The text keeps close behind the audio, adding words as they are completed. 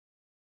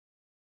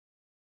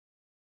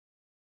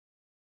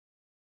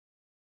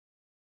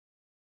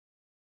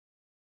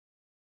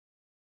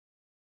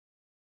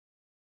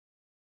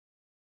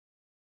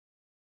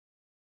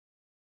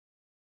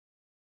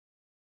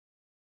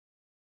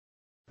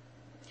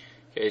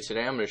Okay,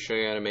 today I'm going to show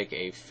you how to make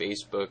a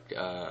Facebook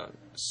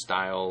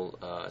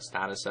style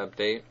status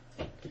update.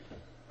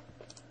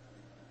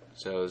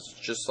 So it's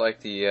just like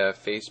the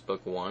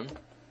Facebook one.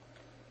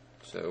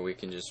 So we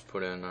can just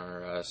put in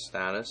our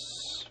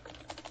status,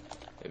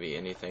 maybe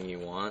anything you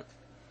want,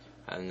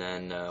 and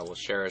then we'll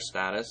share a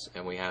status,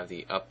 and we have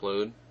the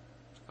upload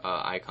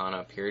icon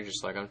up here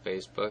just like on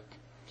Facebook.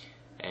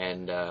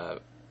 And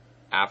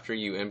after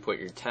you input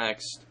your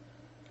text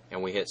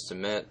and we hit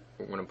submit,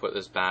 we're going to put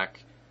this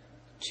back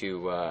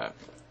to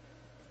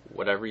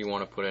whatever you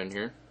want to put in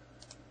here.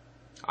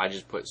 I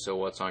just put "so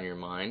what's on your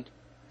mind,"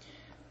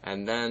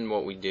 and then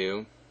what we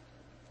do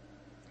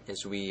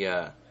is we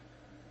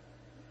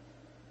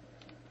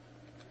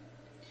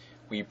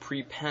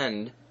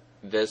prepend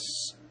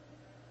this,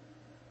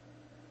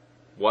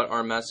 what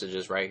our message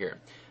is right here,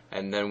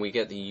 and then we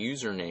get the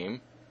username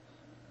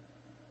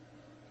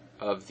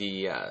of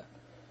the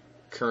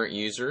current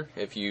user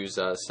if you use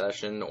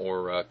session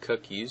or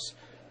cookies,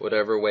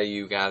 whatever way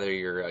you gather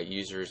your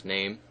user's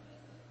name.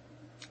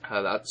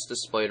 That's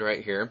displayed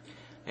right here,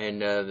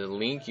 and the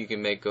link you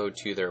can make go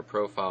to their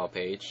profile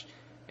page,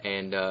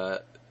 and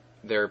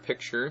their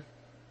picture.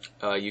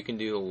 You can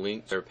do the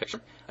link to their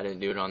picture. I didn't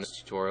do it on this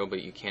tutorial,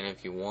 but you can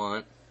if you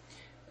want.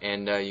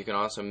 And you can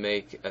also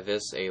make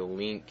this a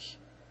link,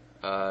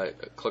 a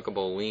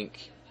clickable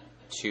link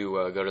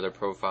to go to their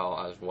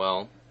profile as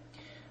well.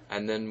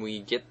 And then we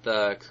get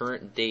the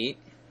current date.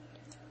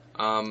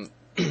 We're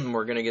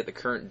going to get the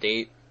current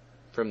date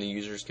from the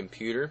user's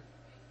computer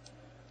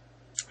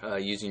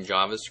using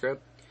JavaScript.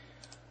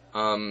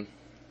 Now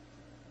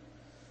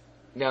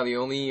the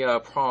only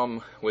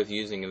problem with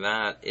using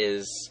that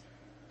is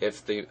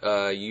if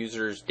the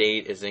user's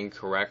date is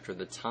incorrect or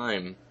the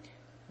time,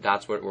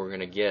 that's what we're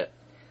going to get.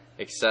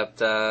 Except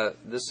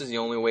this is the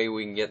only way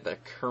we can get the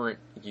current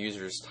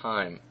user's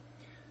time.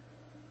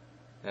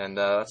 And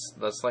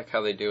that's like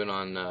how they do it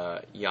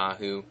on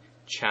Yahoo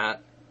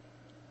Chat.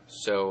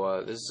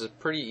 So this is a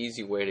pretty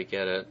easy way to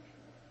get it,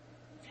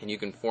 and you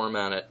can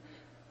format it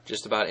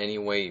just about any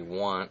way you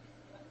want.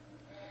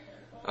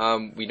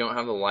 We don't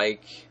have the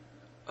like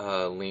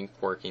link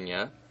working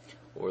yet,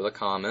 or the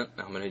comment.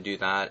 I'm going to do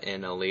that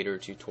in a later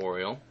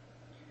tutorial.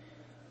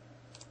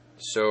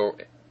 So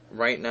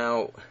right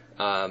now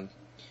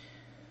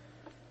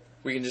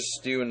we can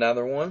just do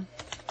another one.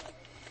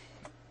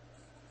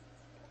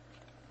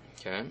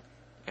 Okay,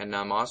 and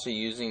I'm also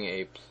using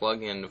a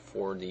plugin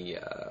for the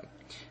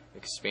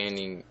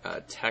expanding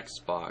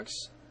text box.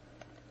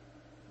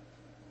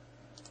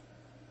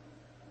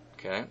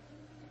 Okay,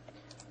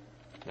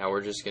 now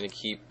we're just going to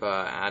keep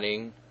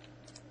adding.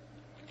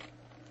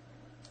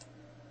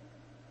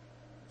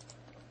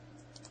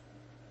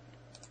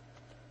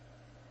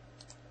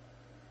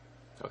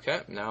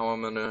 Okay, now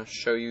I'm going to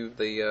show you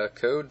the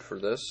code for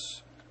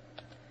this.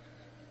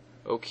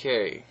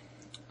 Okay,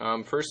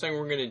 first thing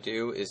we're going to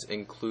do is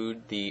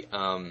include the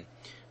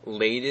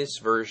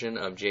latest version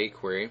of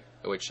jQuery,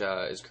 which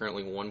is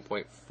currently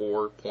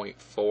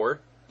 1.4.4.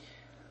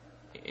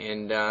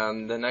 And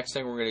the next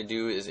thing we're going to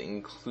do is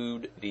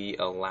include the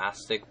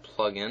elastic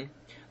plugin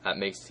that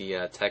makes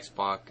the text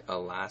box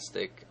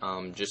elastic,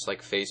 just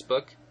like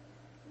Facebook.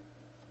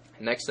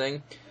 Next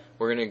thing,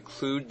 we're going to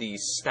include the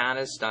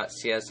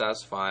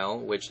status.css file,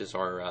 which is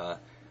our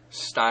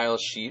style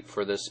sheet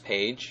for this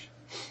page.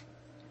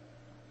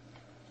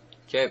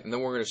 Okay, and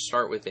then we're going to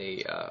start with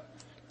a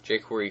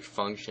jQuery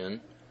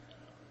function.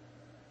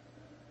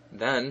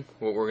 Then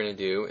what we're going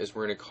to do is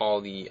we're going to call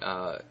the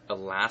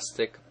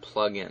elastic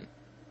plugin,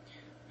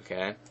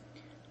 okay,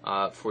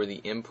 for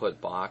the input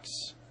box,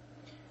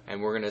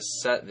 and we're going to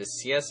set the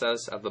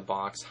CSS of the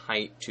box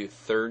height to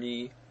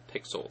 30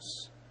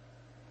 pixels.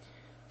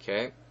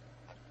 Okay,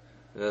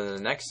 then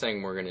the next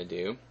thing we're going to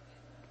do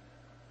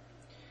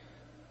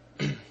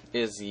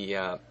is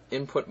the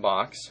input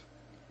box,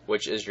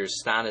 which is your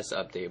status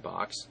update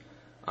box.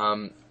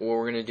 What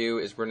we're going to do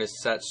is we're going to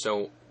set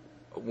so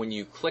when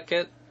you click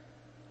it,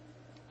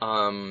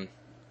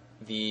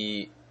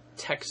 the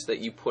text that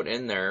you put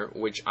in there,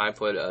 which I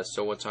put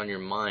 "so what's on your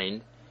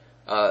mind,"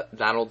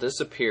 that'll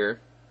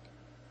disappear.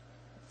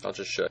 I'll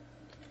just show you.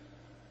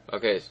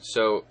 Okay,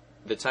 so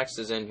the text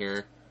is in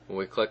here. When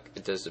we click,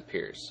 it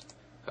disappears.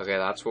 Okay,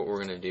 that's what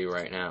we're going to do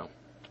right now.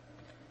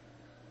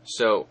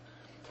 So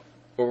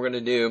what we're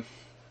going to do,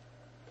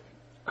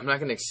 I'm not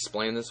going to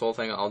explain this whole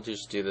thing. I'll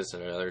just do this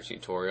in another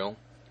tutorial,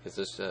 because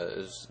this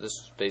is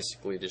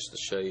basically just to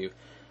show you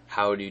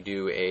how to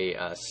do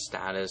a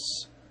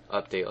status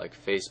update like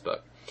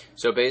Facebook.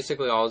 So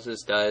basically all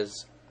this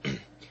does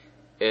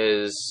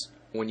is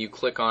when you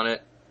click on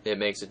it, it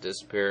makes it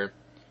disappear,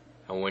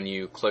 and when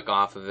you click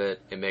off of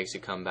it, it makes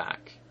it come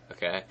back.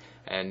 Okay,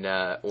 and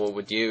what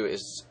we'll do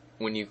is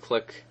when you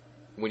click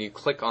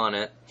on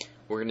it,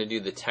 we're going to do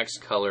the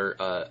text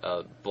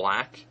color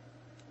black,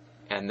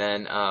 and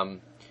then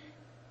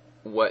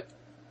what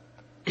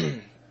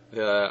the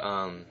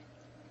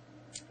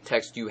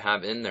text you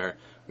have in there,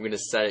 we're going to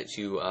set it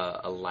to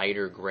a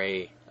lighter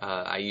gray.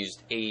 I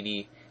used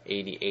 80,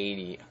 80,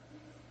 80,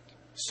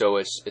 so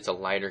it's a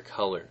lighter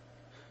color.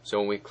 So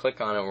when we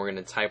click on it, we're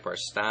going to type our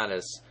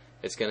status,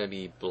 it's going to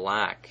be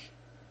black.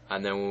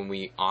 And then when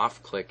we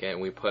off click it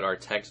and we put our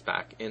text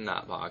back in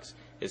that box,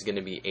 it's going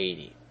to be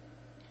 80.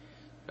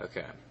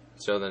 Okay,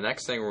 so the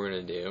next thing we're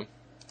going to do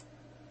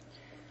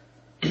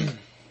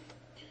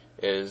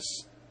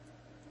is,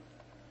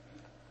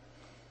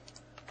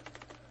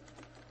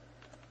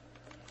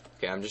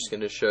 okay, I'm just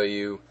going to show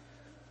you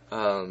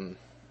what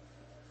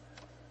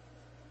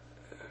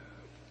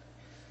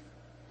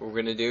we're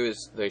going to do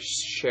is the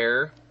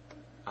share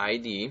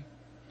ID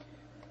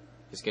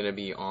is going to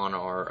be on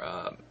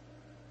our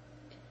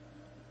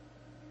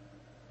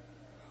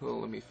oh,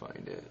 let me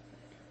find it.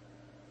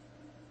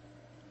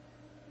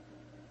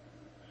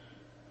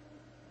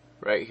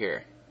 Right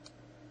here.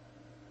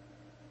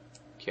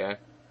 Okay.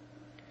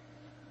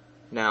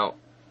 Now,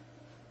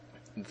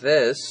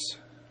 this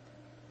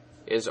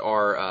is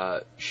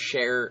our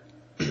share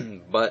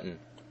button.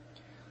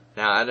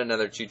 Now, I had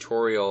another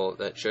tutorial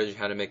that shows you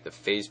how to make the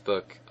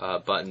Facebook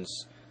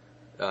buttons,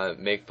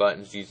 make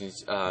buttons using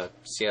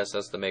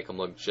CSS to make them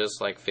look just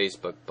like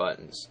Facebook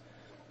buttons.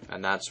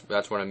 And that's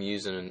what I'm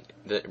using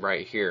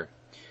right here.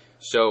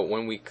 So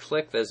when we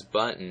click this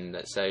button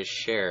that says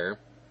share,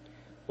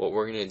 what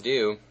we're going to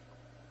do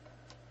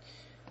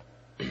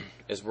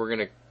is we're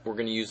going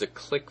to use a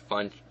click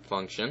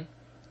function.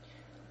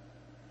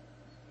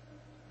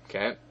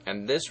 Okay,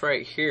 and this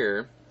right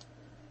here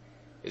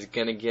is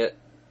going to get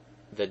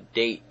the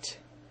date.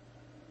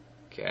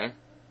 Okay,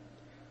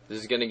 this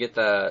is going to get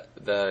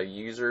the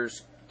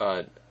user's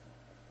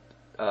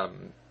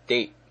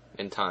date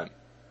and time.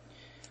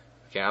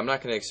 Okay, I'm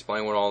not going to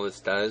explain what all this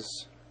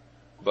does,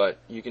 but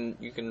you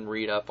can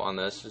read up on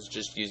this. It's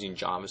just using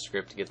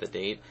JavaScript to get the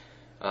date,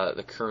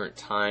 the current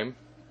time,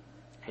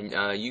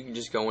 and you can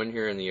just go in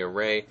here in the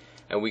array,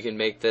 and we can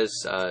make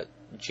this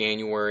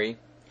January.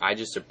 I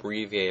just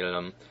abbreviated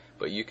them,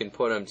 but you can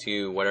put them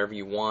to whatever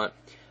you want,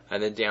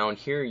 and then down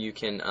here you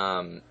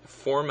can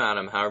format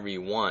them however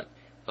you want.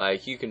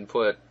 Like you can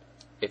put,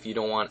 if you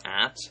don't want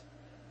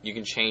 @ you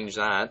can change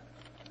that.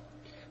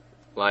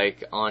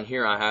 Like on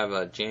here I have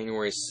a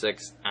January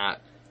 6th at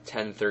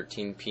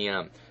 10:13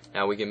 p.m.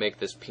 Now we can make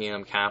this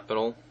PM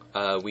capital.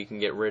 We can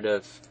get rid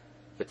of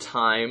the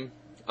time.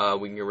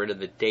 We can get rid of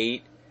the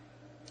date.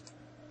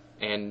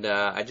 And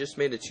I just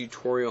made a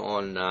tutorial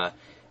on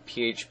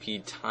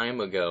PHP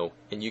time ago,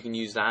 and you can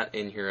use that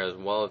in here as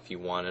well if you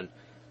wanted.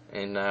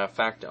 And in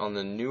fact, on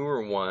the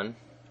newer one,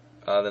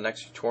 the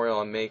next tutorial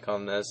I make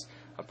on this,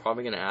 I'm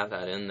probably going to add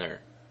that in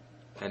there.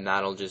 And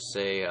that'll just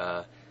say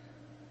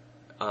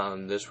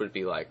this would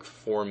be like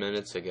 4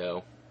 minutes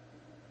ago.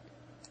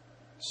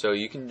 So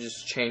you can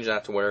just change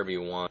that to whatever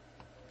you want.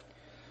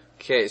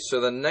 Okay, so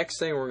the next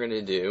thing we're going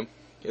to do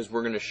is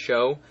we're going to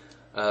show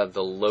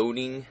the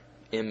loading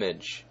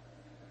image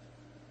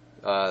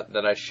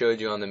that I showed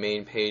you on the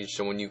main page.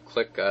 So when you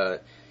click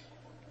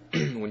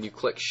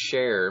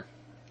share,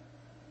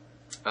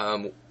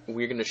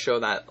 we're going to show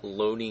that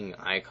loading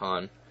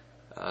icon,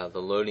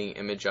 the loading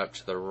image up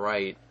to the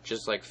right,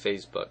 just like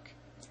Facebook.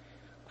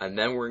 And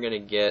then we're going to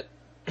get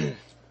the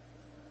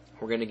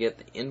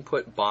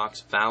input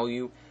box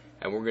value,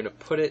 and we're going to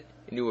put it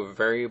into a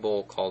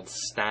variable called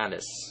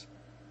status.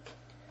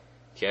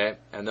 Okay,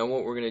 and then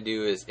what we're going to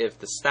do is if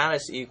the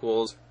status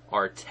equals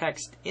our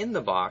text in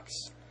the box,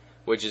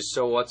 which is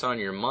so what's on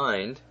your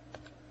mind,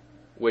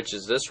 which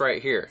is this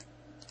right here.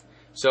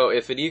 So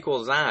if it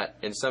equals that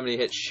and somebody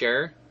hits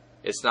share,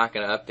 it's not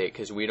going to update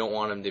because we don't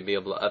want them to be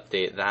able to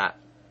update that.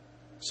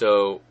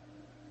 So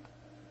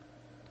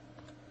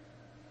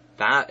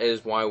that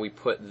is why we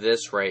put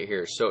this right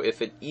here. So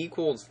if it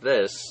equals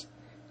this,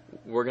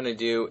 what we're going to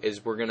do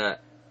is we're going to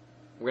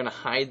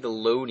hide the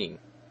loading,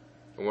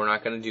 and we're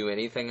not going to do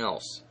anything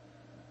else.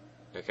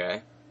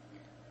 Okay?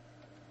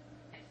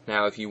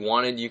 Now if you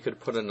wanted, you could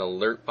put an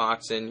alert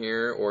box in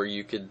here, or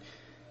you could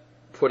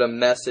put a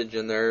message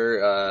in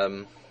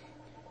there,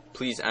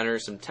 please enter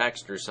some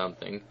text or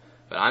something.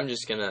 But I'm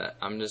just gonna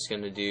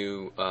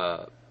do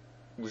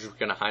we're just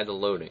gonna hide the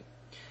loading.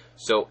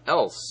 So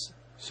else,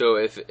 so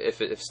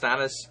if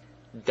status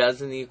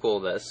doesn't equal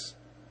this,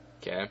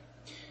 okay,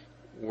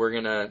 we're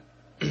gonna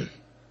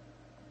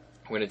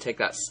take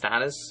that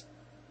status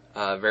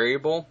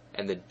variable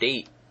and the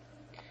date,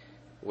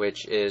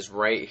 which is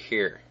right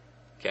here.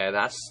 Okay,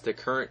 that's the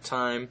current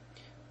time.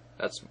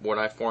 That's what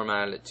I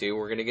formatted it to.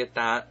 We're gonna get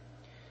that.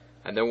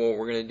 And then what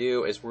we're going to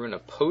do is we're going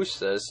to post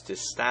this to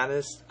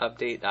status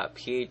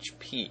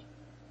update.php.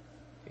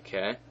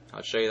 Okay,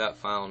 I'll show you that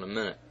file in a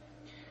minute.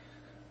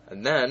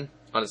 And then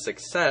on a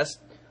success,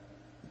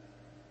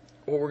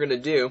 what we're going to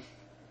do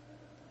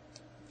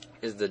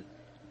is the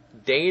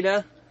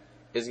data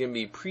is going to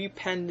be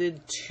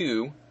prepended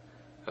to.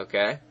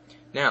 Okay,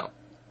 now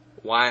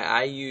why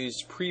I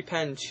use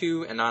prepend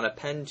to and not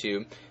append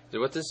to is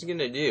what this is going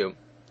to do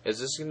is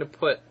this is going to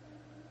put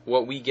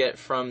what we get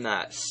from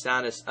that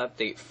status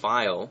update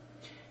file,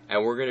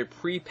 and we're going to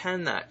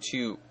prepend that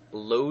to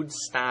load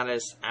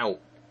status out,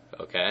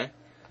 okay,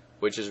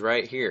 which is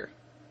right here.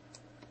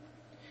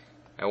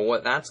 And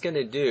what that's going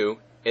to do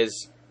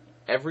is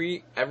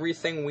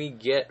everything we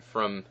get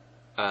from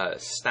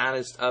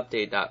status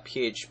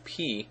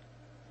update.php,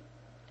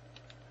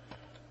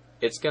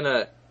 it's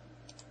gonna,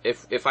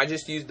 if I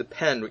just use the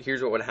pen,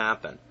 here's what would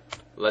happen.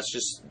 Let's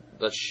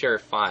share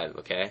 5,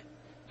 okay?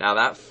 Now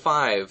that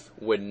 5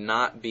 would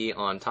not be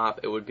on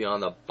top, it would be on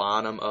the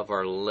bottom of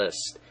our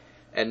list.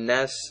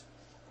 Unless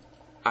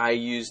I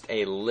used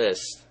a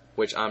list,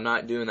 which I'm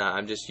not doing that,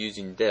 I'm just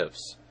using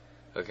divs.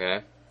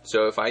 Okay?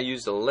 So if I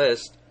used a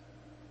list,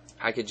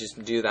 I could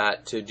just do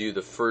that to do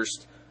the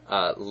first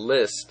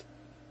list,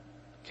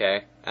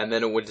 okay? And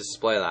then it would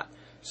display that.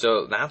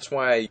 So that's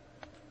why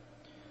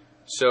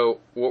so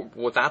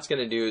what that's going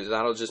to do is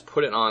that'll just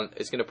put it on,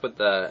 it's going to put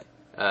the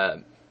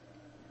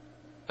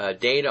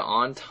data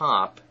on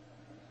top,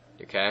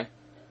 okay,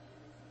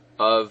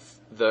 of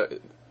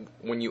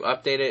when you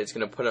update it, it's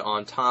going to put it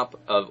on top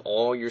of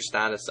all your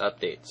status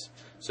updates.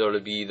 So it'll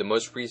be the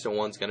most recent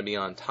one's going to be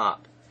on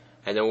top.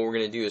 And then what we're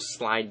going to do is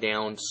slide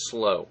down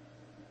slow.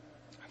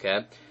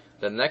 Okay.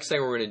 The next thing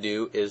we're going to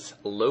do is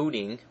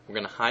loading. We're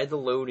going to hide the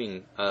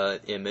loading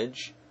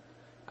image.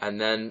 And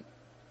then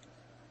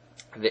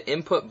the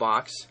input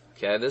box,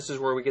 okay, this is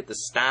where we get the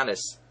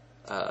status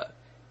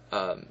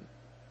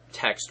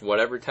text,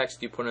 whatever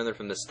text you put in there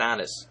from the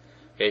status.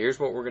 Okay, here's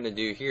what we're going to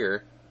do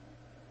here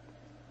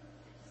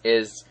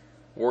is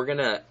we're going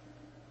to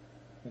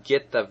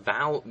get the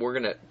value, we're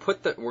going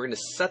to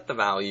set the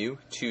value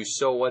to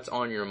so what's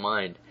on your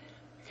mind.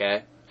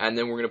 Okay? And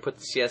then we're going to put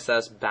the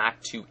CSS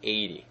back to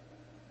 80.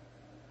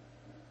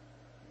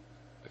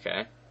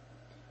 Okay?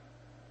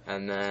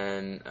 And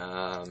then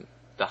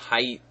the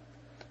height,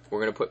 we're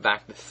going to put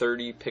back to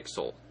 30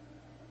 pixel.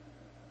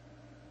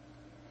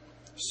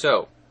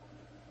 So,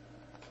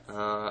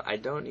 I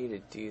don't need to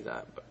do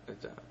that, but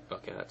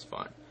okay, that's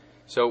fine.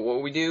 So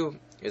what we do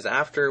is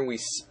after we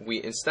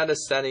instead of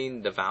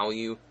setting the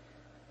value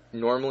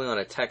normally on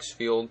a text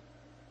field,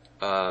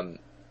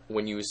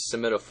 when you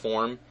submit a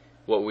form,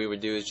 what we would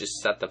do is just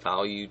set the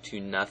value to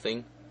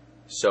nothing,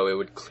 so it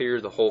would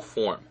clear the whole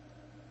form.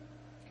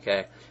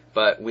 Okay,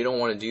 but we don't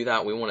want to do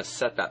that. We want to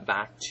set that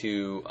back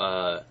to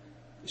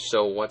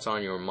so what's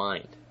on your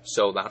mind.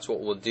 So that's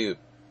what we'll do.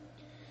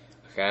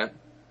 Okay,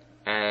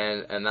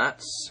 and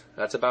that's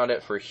about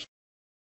it for here.